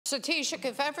So, Taoiseach,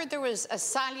 if ever there was a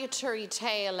salutary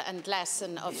tale and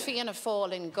lesson of Fianna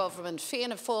Fáil in government,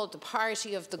 Fianna Fáil, the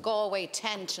party of the Galway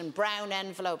tent and brown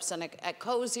envelopes and a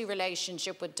cosy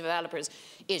relationship with developers,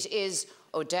 it is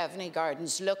O'Devney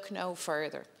Gardens. Look no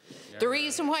further. The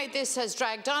reason why this has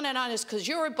dragged on and on is because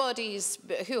your buddies,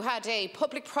 who had a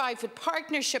public-private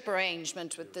partnership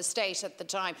arrangement with the state at the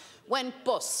time, went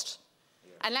bust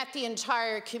and let the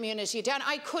entire community down.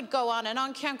 I could go on and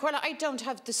on, Ceann Comhairle. I don't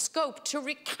have the scope to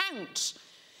recount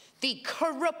the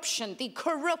corruption, the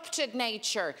corrupted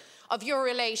nature of your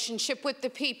relationship with the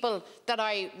people that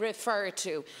I refer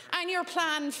to. And your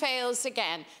plan fails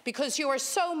again because you are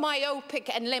so myopic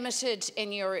and limited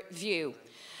in your view.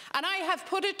 And I have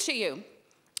put it to you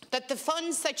that the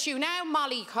funds that you now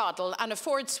mollycoddle and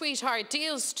afford sweetheart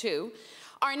deals to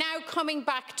are now coming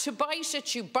back to bite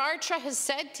at you. Bartra has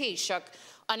said, Taoiseach,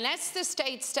 unless the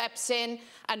state steps in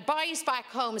and buys back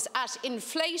homes at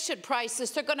inflated prices,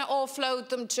 they're going to offload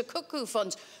them to cuckoo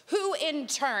funds, who in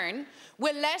turn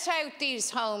will let out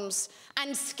these homes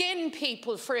and skin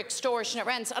people for extortionate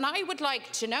rents. And I would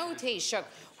like to know, Taoiseach,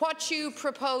 what you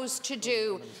propose to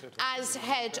do as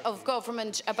head of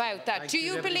government about that. Do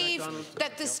you believe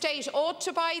that the state ought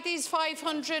to buy these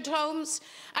 500 homes?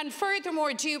 And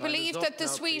furthermore, do you believe that the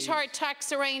sweetheart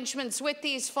tax arrangements with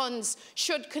these funds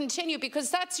should continue?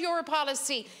 Because that's your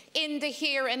policy in the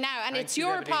here and now, and it's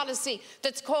your policy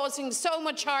that's causing so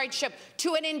much hardship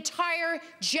to an entire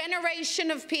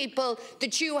generation of people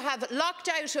that you have locked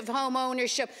out of home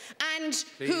ownership and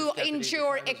who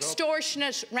endure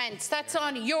extortionate rents. That's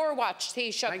on your watch,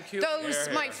 Taoiseach. Those,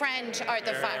 my friend, are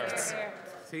the facts.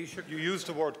 Taoiseach, you used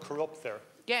the word corrupt there.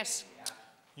 Yes.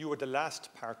 You were the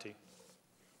last party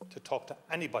to talk to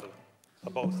anybody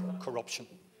about corruption,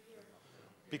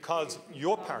 because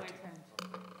your party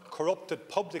corrupted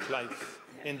public life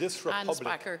in this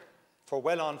republic for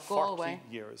well on 40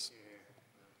 years,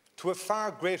 to a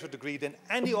far greater degree than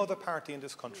any other party in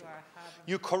this country.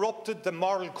 You corrupted the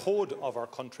moral code of our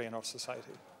country and our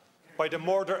society by the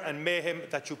murder and mayhem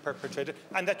that you perpetrated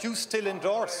and that you still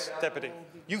endorse, Deputy.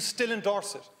 You still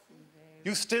endorse it.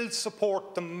 You still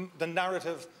support the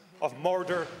narrative of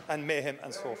murder and mayhem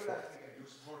and so forth.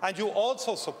 And you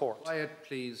also support, quiet,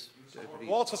 please, Deputy.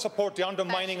 You also support the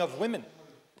undermining of women.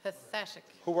 Pathetic.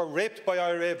 Who were raped by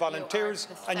IRA volunteers,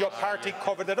 and your party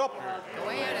covered it up.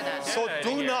 So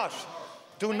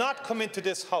do not come into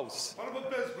this House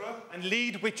and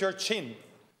lead with your chin,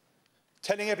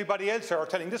 telling everybody else or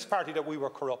telling this party that we were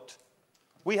corrupt.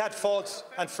 We had faults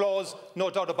and flaws,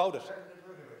 no doubt about it,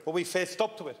 but we faced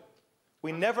up to it.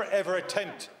 We never ever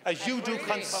attempt, as you do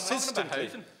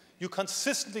consistently, you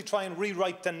consistently try and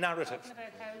rewrite the narrative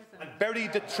and bury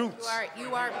the truth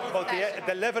about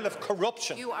the level of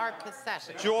corruption. You are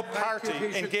pathetic. Your party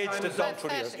engaged in down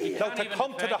through the years. Now, to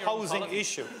come to the housing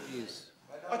issue,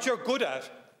 what you're good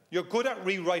at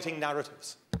rewriting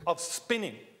narratives, of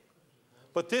spinning.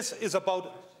 But this is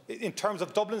about, in terms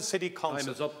of Dublin City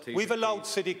Council, we've allowed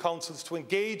city councils to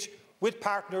engage with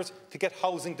partners to get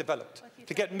housing developed,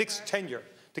 to get mixed tenure,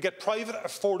 to get private,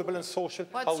 affordable and social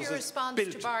houses built. What's your response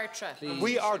to Bartra?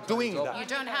 We are doing that. You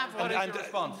don't have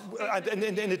one. And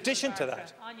in addition to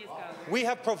that, we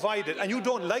have provided, and you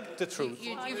don't like the truth,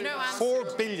 you've no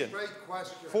answer.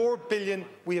 4 billion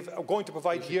we are going to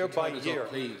provide year by year.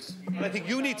 And I think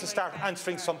you need to start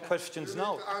answering some questions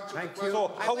now.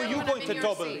 So how are you going to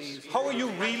double, how are you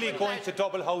really going to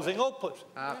double housing output?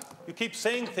 You keep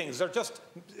saying things, they're just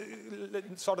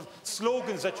sort of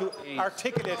slogans that you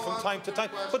articulate from time to time,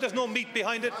 but there's no meat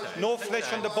behind it, no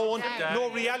flesh on the bone, no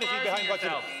reality behind what you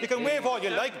do. You can wave all you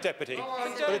like, Deputy,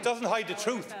 but it doesn't hide the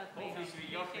truth.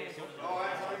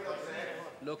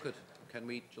 Look, can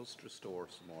we just restore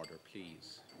some order,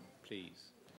 please? Please.